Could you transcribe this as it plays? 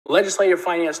Legislative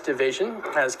Finance Division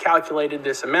has calculated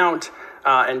this amount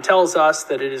and tells us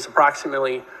that it is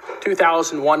approximately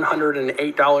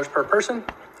 $2,108 per person.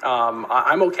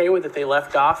 I'm okay with it. They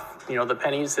left off, the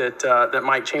pennies that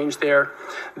might change there.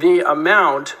 The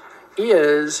amount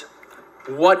is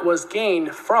what was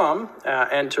gained from,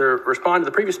 and to respond to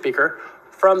the previous speaker,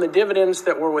 from the dividends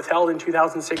that were withheld in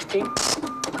 2016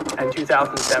 and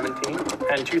 2017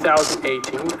 and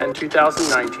 2018 and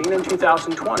 2019 and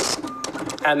 2020.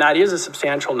 And that is a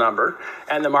substantial number.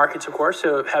 And the markets, of course,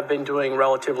 have been doing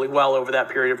relatively well over that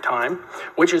period of time,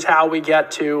 which is how we get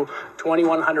to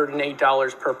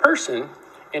 $2,108 per person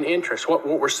in interest. What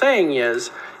we're saying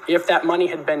is, if that money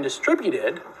had been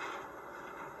distributed,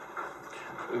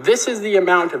 this is the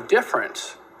amount of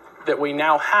difference that we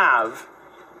now have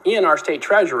in our state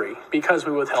treasury because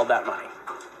we withheld that money.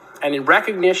 And in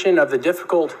recognition of the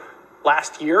difficult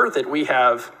last year that we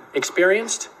have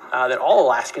experienced, that all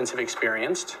Alaskans have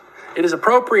experienced, it is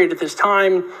appropriate at this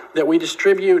time that we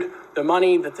distribute the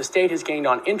money that the state has gained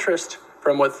on interest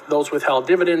from those withheld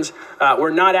dividends. We're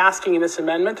not asking in this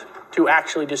amendment to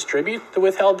actually distribute the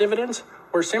withheld dividends.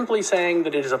 We're simply saying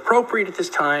that it is appropriate at this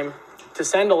time to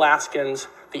send Alaskans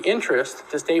the interest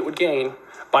the state would gain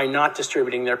by not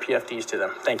distributing their PFDs to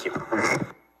them. Thank you.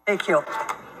 Thank you.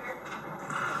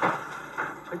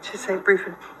 What'd you say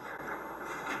briefly?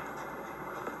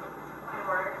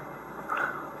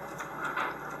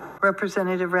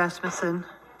 Representative Rasmussen.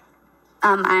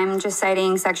 I'm just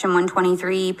citing section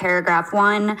 123, paragraph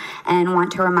 1, and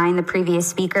want to remind the previous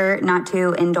speaker not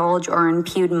to indulge or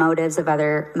impugn motives of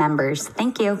other members.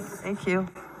 Thank you. Thank you.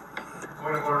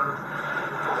 Point of order.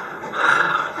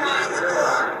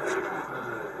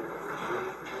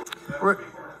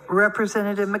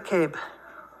 Representative McCabe.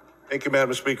 Thank you,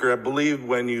 Madam Speaker. I believe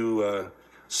when you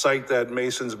cite that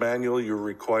Mason's manual, you're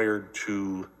required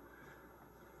to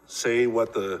say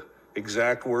what the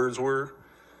exact words were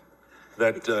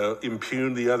that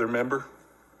impugned the other member.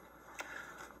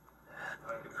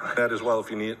 That as well, if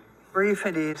you need it. Brief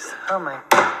it is. Oh my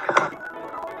God.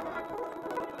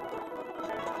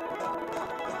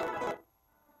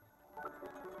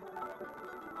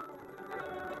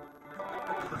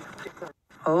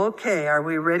 Okay, are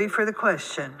we ready for the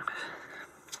question?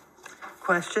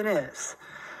 Question is,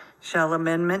 shall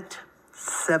Amendment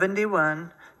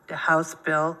 71 to House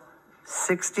Bill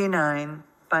 69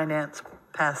 Finance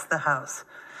pass the House?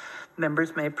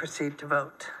 Members may proceed to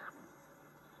vote.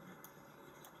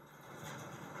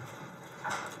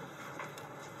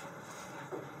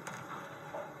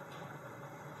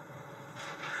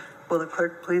 Will the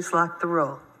clerk please lock the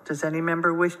roll? Does any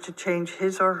member wish to change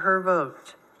his or her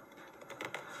vote?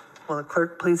 Will the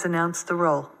clerk please announce the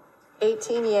roll?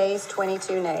 18 yeas,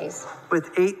 22 nays.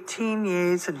 With 18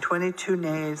 yeas and 22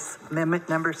 nays, Amendment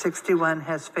number 61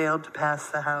 has failed to pass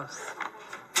the House.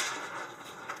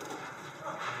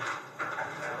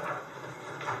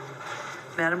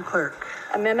 Madam Clerk.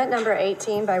 Amendment number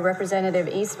 18 by Representative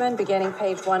Eastman, beginning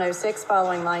page 106,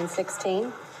 following line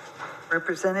 16.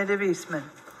 Representative Eastman.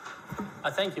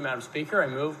 Thank you, Madam Speaker. I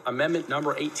move amendment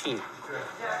number 18.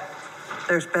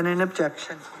 There's been an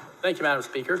objection. Thank you, Madam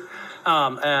Speaker.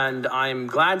 And I'm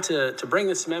glad to bring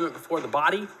this amendment before the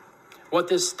body. What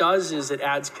this does is it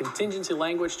adds contingency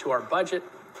language to our budget.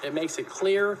 It makes it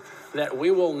clear that we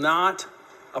will not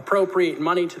appropriate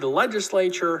money to the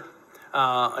legislature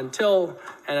until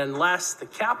and unless the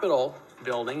Capitol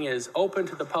building is open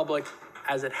to the public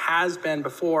as it has been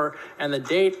before, and the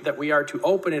date that we are to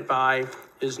open it by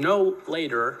is no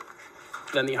later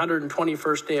than the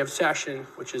 121st day of session,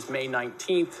 which is May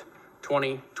 19th,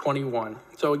 2021.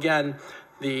 So again,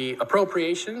 the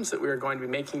appropriations that we are going to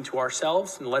be making to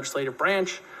ourselves in the legislative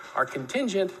branch are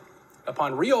contingent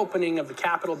upon reopening of the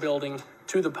Capitol building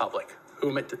to the public,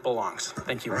 whom it belongs.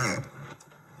 Thank you.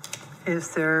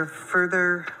 Is there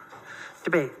further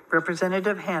debate?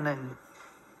 Representative Hannan.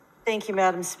 Thank you,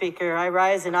 Madam Speaker. I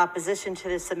rise in opposition to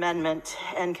this amendment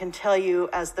and can tell you,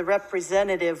 as the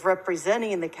representative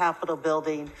representing the Capitol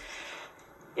building,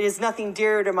 it is nothing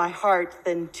dearer to my heart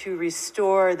than to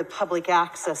restore the public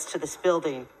access to this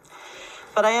building.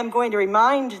 But I am going to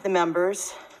remind the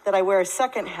members that I wear a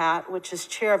second hat, which is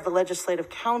chair of the Legislative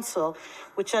Council,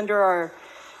 which under our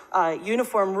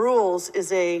uniform rules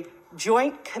is a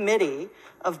joint committee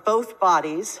of both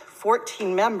bodies,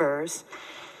 14 members,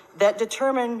 that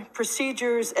determine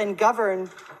procedures and govern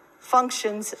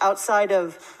functions outside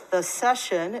of the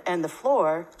session and the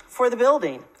floor for the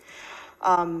building.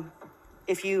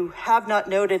 If you have not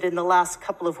noted in the last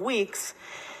couple of weeks,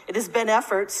 it has been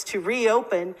efforts to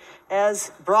reopen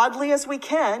as broadly as we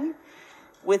can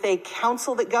with a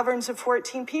council that governs of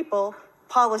 14 people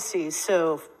policies.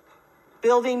 So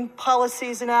Building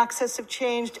policies and access have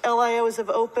changed. LIOs have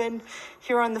opened.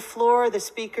 Here on the floor, the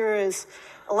speaker is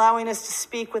allowing us to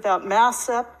speak without masks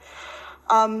up.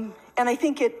 And I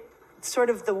think it's sort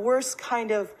of the worst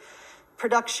kind of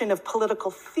production of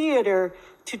political theater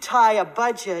to tie a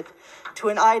budget to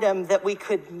an item that we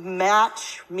could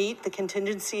meet the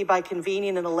contingency by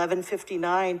convening at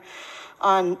 11:59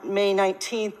 on May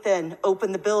 19th and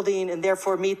open the building and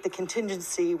therefore meet the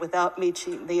contingency without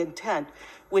meeting the intent,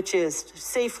 which is to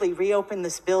safely reopen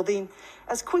this building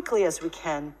as quickly as we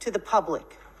can to the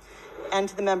public and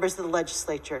to the members of the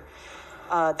legislature.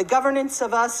 The governance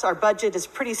of our budget is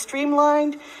pretty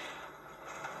streamlined.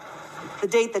 The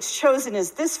date that's chosen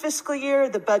is this fiscal year.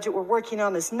 The budget we're working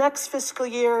on is next fiscal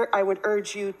year. I would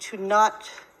urge you to not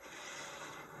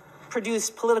produce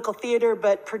political theater,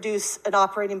 but produce an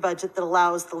operating budget that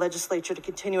allows the legislature to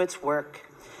continue its work.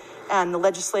 And the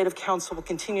Legislative Council will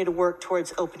continue to work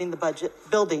towards opening the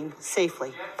building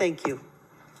safely. Thank you.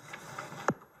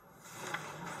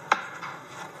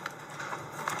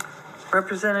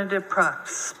 Representative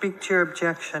Prox, speak to your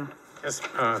objection. Yes,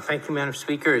 thank you, Madam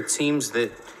Speaker. It seems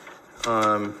that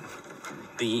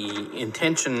the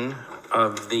intention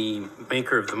of the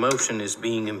maker of the motion is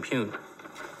being impugned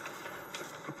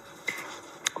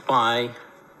by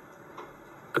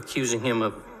accusing him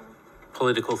of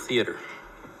political theater.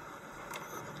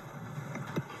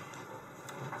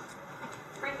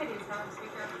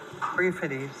 Brief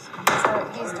at ease.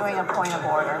 So he's doing a point of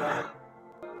order.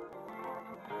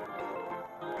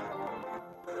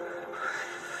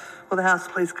 Will the House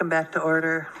please come back to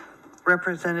order?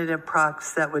 Representative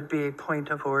Prox, that would be a point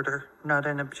of order, not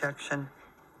an objection.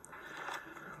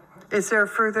 Is there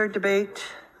further debate?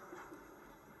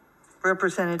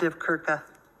 Representative Kirka.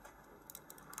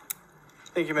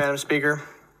 Thank you, Madam Speaker.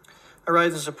 I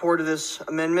rise in support of this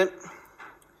amendment.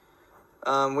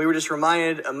 We were just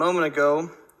reminded a moment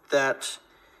ago that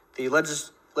the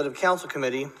Legislative Council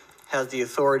Committee has the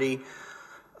authority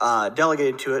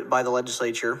delegated to it by the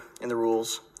legislature in the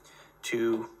rules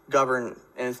to govern,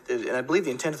 and I believe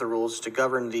the intent of the rules is to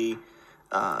govern the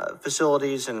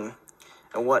facilities and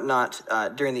whatnot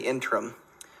during the interim,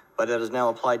 but that is now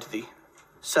applied to the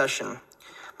session.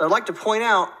 But I'd like to point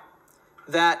out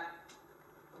that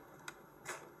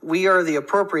we are the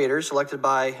appropriators elected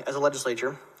by, as a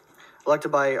legislature,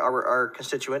 elected by our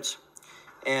constituents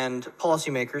and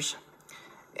policymakers.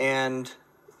 And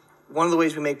one of the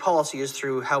ways we make policy is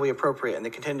through how we appropriate and the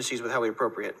contingencies with how we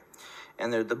appropriate.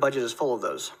 And the budget is full of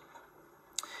those.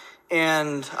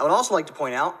 And I would also like to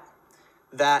point out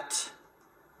that,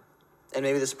 and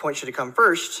maybe this point should have come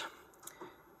first,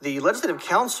 the Legislative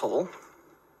Council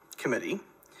Committee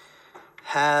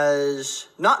has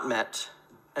not met,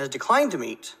 has declined to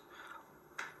meet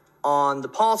on the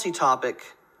policy topic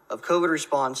of COVID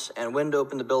response and when to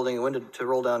open the building and when to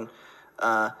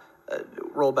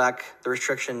roll back the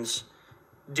restrictions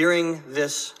during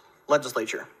this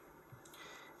legislature.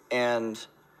 And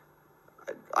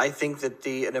I think that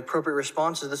an appropriate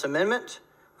response is this amendment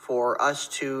for us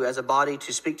to, as a body,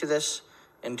 to speak to this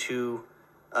and to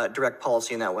direct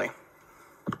policy in that way.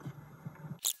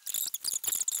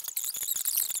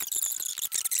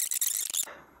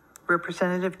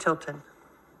 Representative Tilton.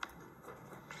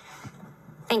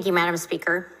 Thank you, Madam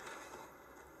Speaker.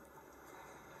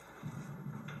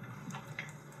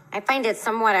 I find it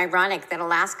somewhat ironic that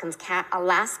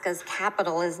Alaska's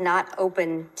capital is not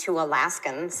open to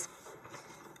Alaskans.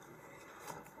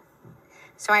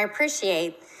 So I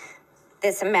appreciate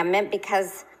this amendment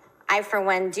because I, for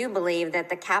one, do believe that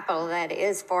the capital that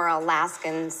is for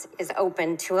Alaskans is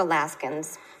open to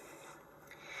Alaskans.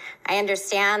 I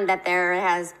understand that there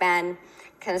has been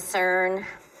concern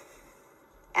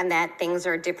and that things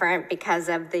are different because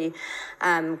of the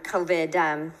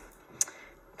COVID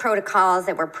protocols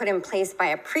that were put in place by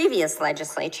a previous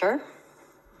legislature,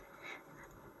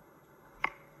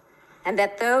 and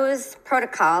that those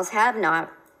protocols have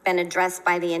not been addressed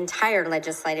by the entire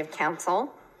Legislative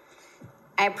Council.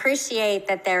 I appreciate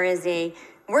that there is a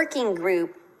working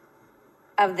group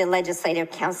of the Legislative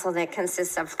Council that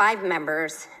consists of 5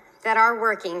 members that are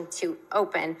working to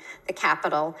open the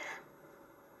Capitol,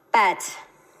 but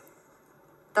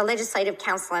the Legislative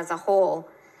Council as a whole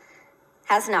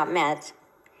has not met,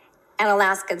 and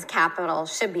Alaska's capital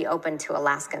should be open to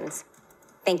Alaskans.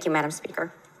 Thank you, Madam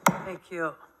Speaker. Thank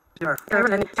you.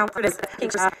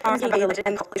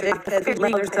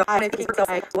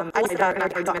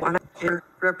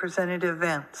 Representative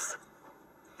Vance.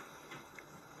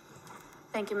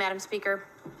 Thank you, Madam Speaker.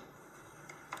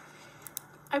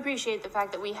 I appreciate the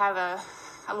fact that we have a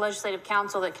legislative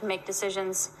council that can make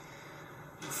decisions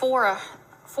for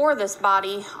for this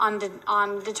body on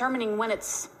determining when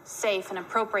it's safe and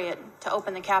appropriate to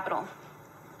open the Capitol.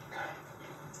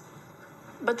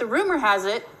 But the rumor has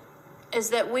it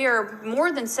is that we are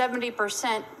more than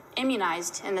 70%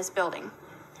 immunized in this building.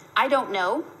 I don't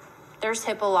know. There's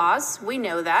HIPAA laws. We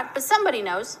know that, but somebody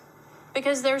knows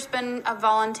because there's been a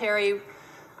voluntary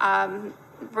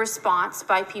response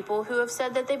by people who have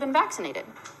said that they've been vaccinated.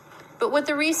 But with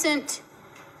the recent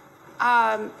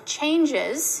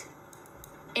changes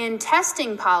in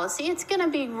testing policy, it's going to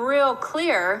be real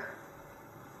clear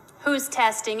who's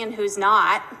testing and who's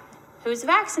not, who's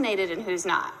vaccinated and who's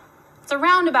not. It's a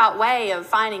roundabout way of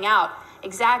finding out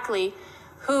exactly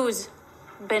who's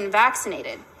been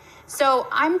vaccinated. So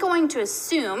I'm going to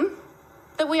assume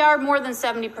that we are more than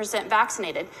 70%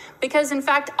 vaccinated because, in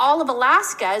fact, all of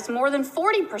Alaska is more than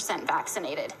 40%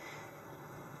 vaccinated.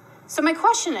 So my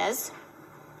question is,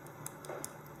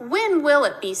 when will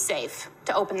it be safe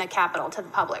to open the Capitol to the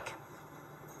public?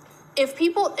 If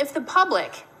the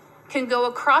public can go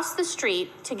across the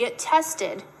street to get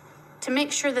tested to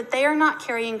make sure that they are not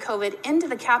carrying COVID into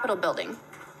the Capitol building,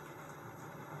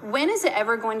 when is it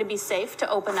ever going to be safe to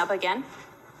open up again?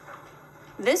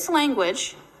 This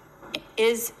language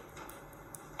is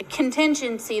a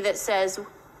contingency that says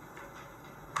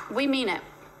we mean it.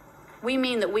 We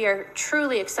mean that we are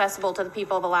truly accessible to the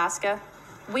people of Alaska.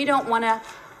 We don't want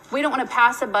to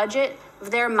pass a budget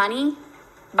of their money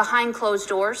behind closed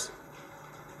doors.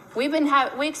 We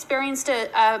experienced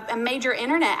a major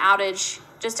internet outage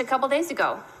just a couple days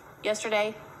ago.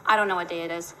 Yesterday, I don't know what day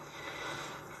it is.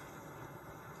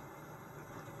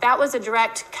 That was a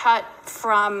direct cut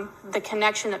from the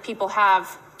connection that people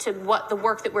have to the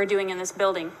work that we're doing in this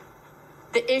building.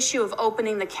 The issue of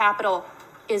opening the Capitol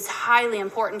is highly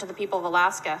important to the people of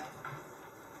Alaska.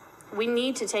 We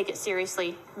need to take it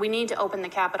seriously. We need to open the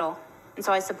Capitol. And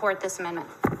so I support this amendment.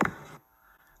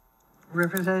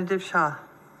 Representative Shaw.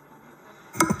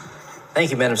 Thank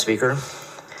you, Madam Speaker.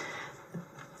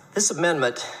 This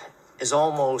amendment is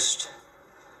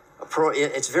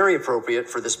it's very appropriate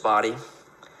for this body,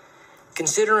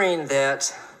 considering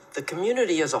that the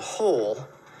community as a whole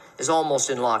is almost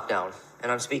in lockdown,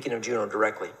 and I'm speaking of Juneau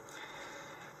directly.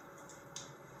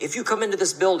 If you come into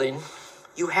this building,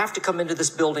 you have to come into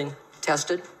this building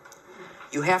tested.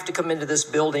 You have to come into this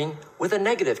building with a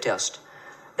negative test.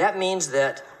 That means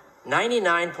that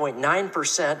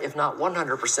 99.9%, if not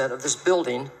 100% of this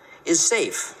building is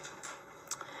safe.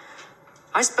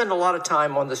 I spend a lot of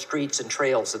time on the streets and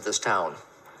trails of this town.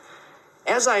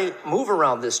 As I move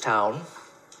around this town,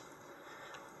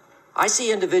 I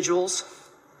see individuals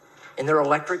in their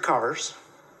electric cars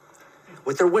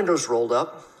with their windows rolled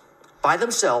up by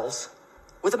themselves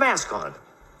with a mask on.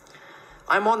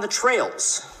 I'm on the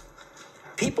trails.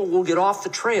 People will get off the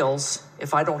trails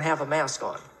if I don't have a mask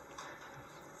on.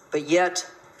 But yet,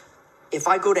 if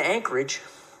I go to Anchorage,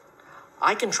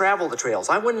 I can travel the trails.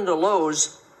 I went into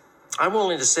Lowe's. I'm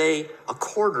willing to say a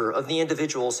quarter of the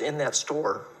individuals in that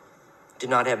store did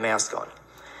not have masks on.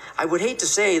 I would hate to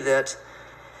say that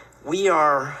we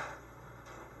are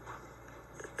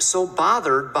so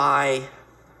bothered by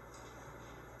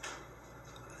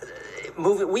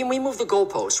we move the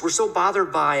goalposts. We're so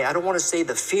bothered by, I don't want to say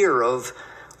the fear of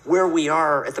where we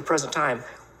are at the present time.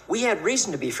 We had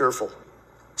reason to be fearful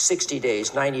 60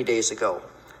 days, 90 days ago.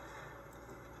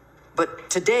 But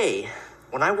today,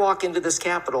 when I walk into this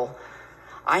Capitol,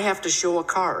 I have to show a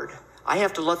card. I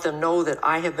have to let them know that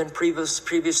I have been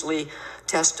previously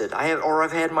tested.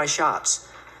 I've had my shots.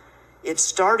 It's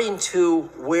starting to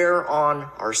wear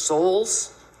on our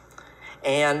souls.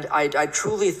 And I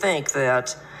truly think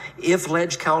that if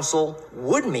Ledge Council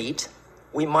would meet,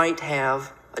 we might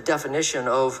have a definition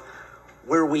of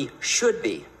where we should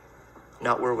be,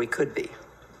 not where we could be.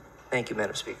 Thank you,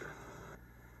 Madam Speaker.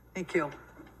 Thank you.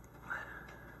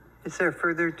 Is there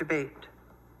further debate?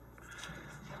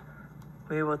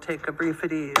 We will take a brief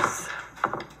at ease.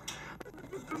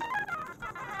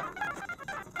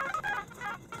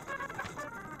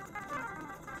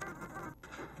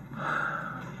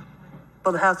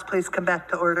 Will the House please come back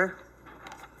to order?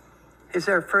 Is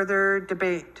there further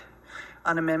debate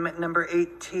on amendment number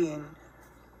 18?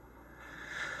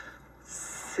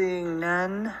 Seeing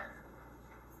none.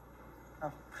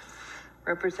 Oh.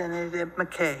 Representative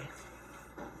McKay.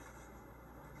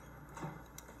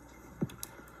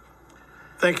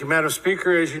 Thank you, Madam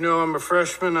Speaker. As you know, I'm a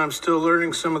freshman. I'm still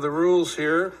learning some of the rules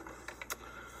here.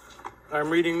 I'm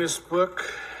reading this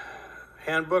book,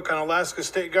 Handbook on Alaska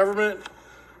State Government.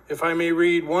 If I may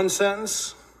read one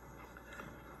sentence.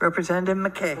 Representative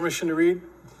McKay. Permission to read.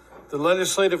 The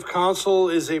Legislative Council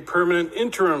is a permanent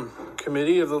interim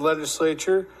committee of the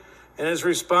legislature and is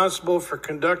responsible for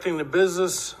conducting the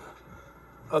business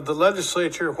of the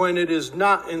legislature when it is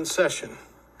not in session.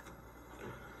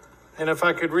 And if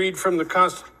I could read from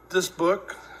this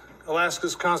book,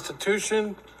 Alaska's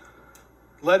Constitution,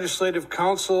 Legislative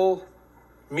Council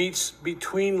meets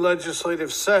between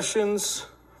legislative sessions.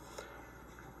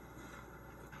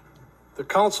 The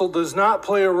council does not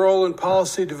play a role in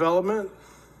policy development.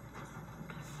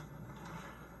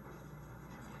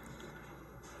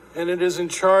 And it is in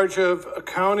charge of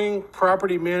accounting,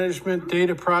 property management,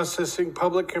 data processing,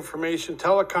 public information,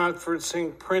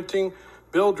 teleconferencing, printing,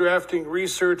 bill drafting,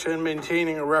 research, and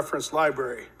maintaining a reference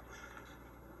library.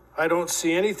 I don't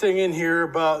see anything in here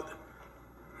about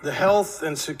the health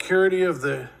and security of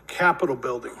the Capitol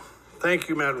building. Thank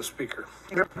you, Madam Speaker.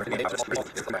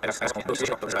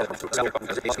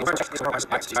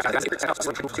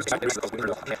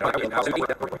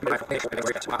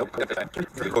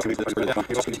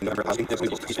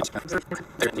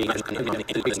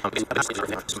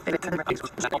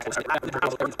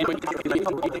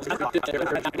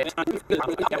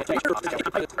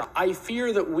 I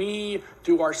fear that we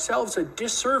do ourselves a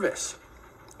disservice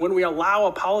when we allow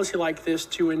a policy like this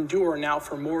to endure now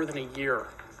for more than a year.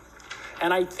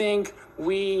 And I think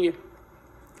we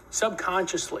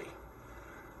subconsciously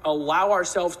allow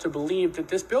ourselves to believe that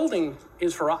this building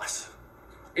is for us.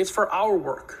 It's for our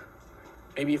work,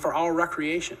 maybe for our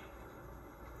recreation.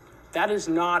 That is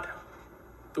not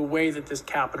the way that this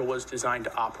Capitol was designed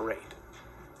to operate.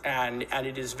 And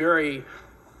it is very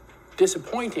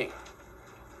disappointing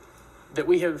that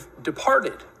we have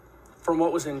departed from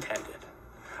what was intended.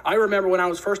 I remember when I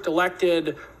was first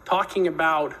elected talking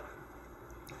about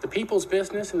the people's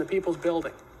business and the people's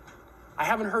building. I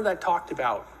haven't heard that talked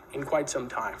about in quite some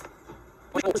time.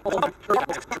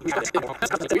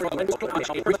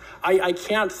 I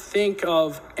can't think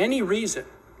of any reason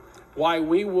why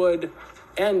we would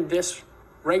end this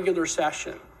regular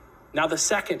session, now the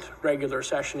second regular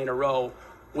session in a row,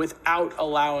 without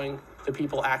allowing the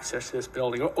people access to this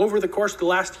building. Over the course of the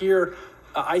last year,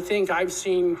 I think I've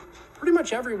seen pretty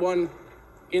much everyone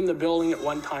in the building at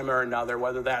one time or another,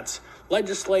 whether that's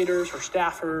legislators or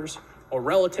staffers or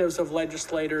relatives of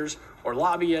legislators or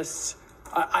lobbyists.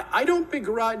 I don't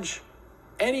begrudge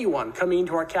anyone coming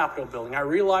into our Capitol building. I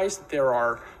realize that there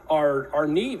are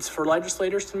needs for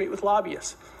legislators to meet with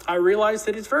lobbyists. I realize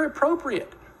that it's very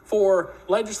appropriate for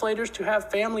legislators to have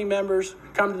family members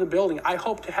come to the building. I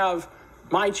hope to have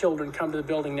my children come to the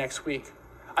building next week.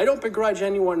 I don't begrudge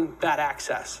anyone that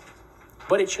access,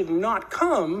 but it should not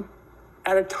come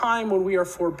at a time when we are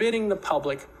forbidding the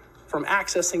public from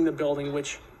accessing the building,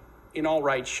 which in all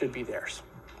rights should be theirs.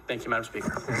 Thank you, Madam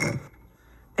Speaker.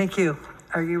 Thank you.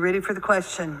 Are you ready for the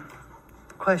question?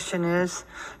 The question is,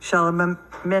 shall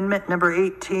amendment number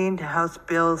 18 to House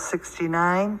Bill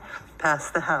 69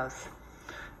 pass the House?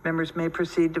 Members may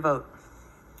proceed to vote.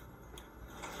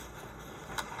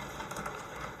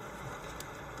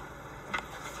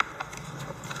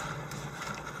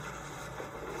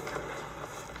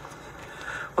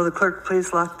 Will the clerk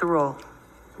please lock the roll?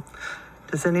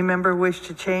 Does any member wish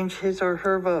to change his or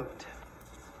her vote?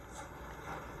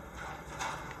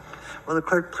 Will the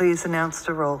clerk please announce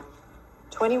the roll?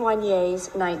 21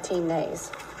 yeas, 19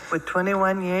 nays. With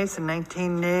 21 yeas and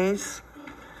 19 nays,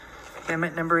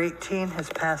 amendment number 18 has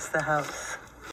passed the House.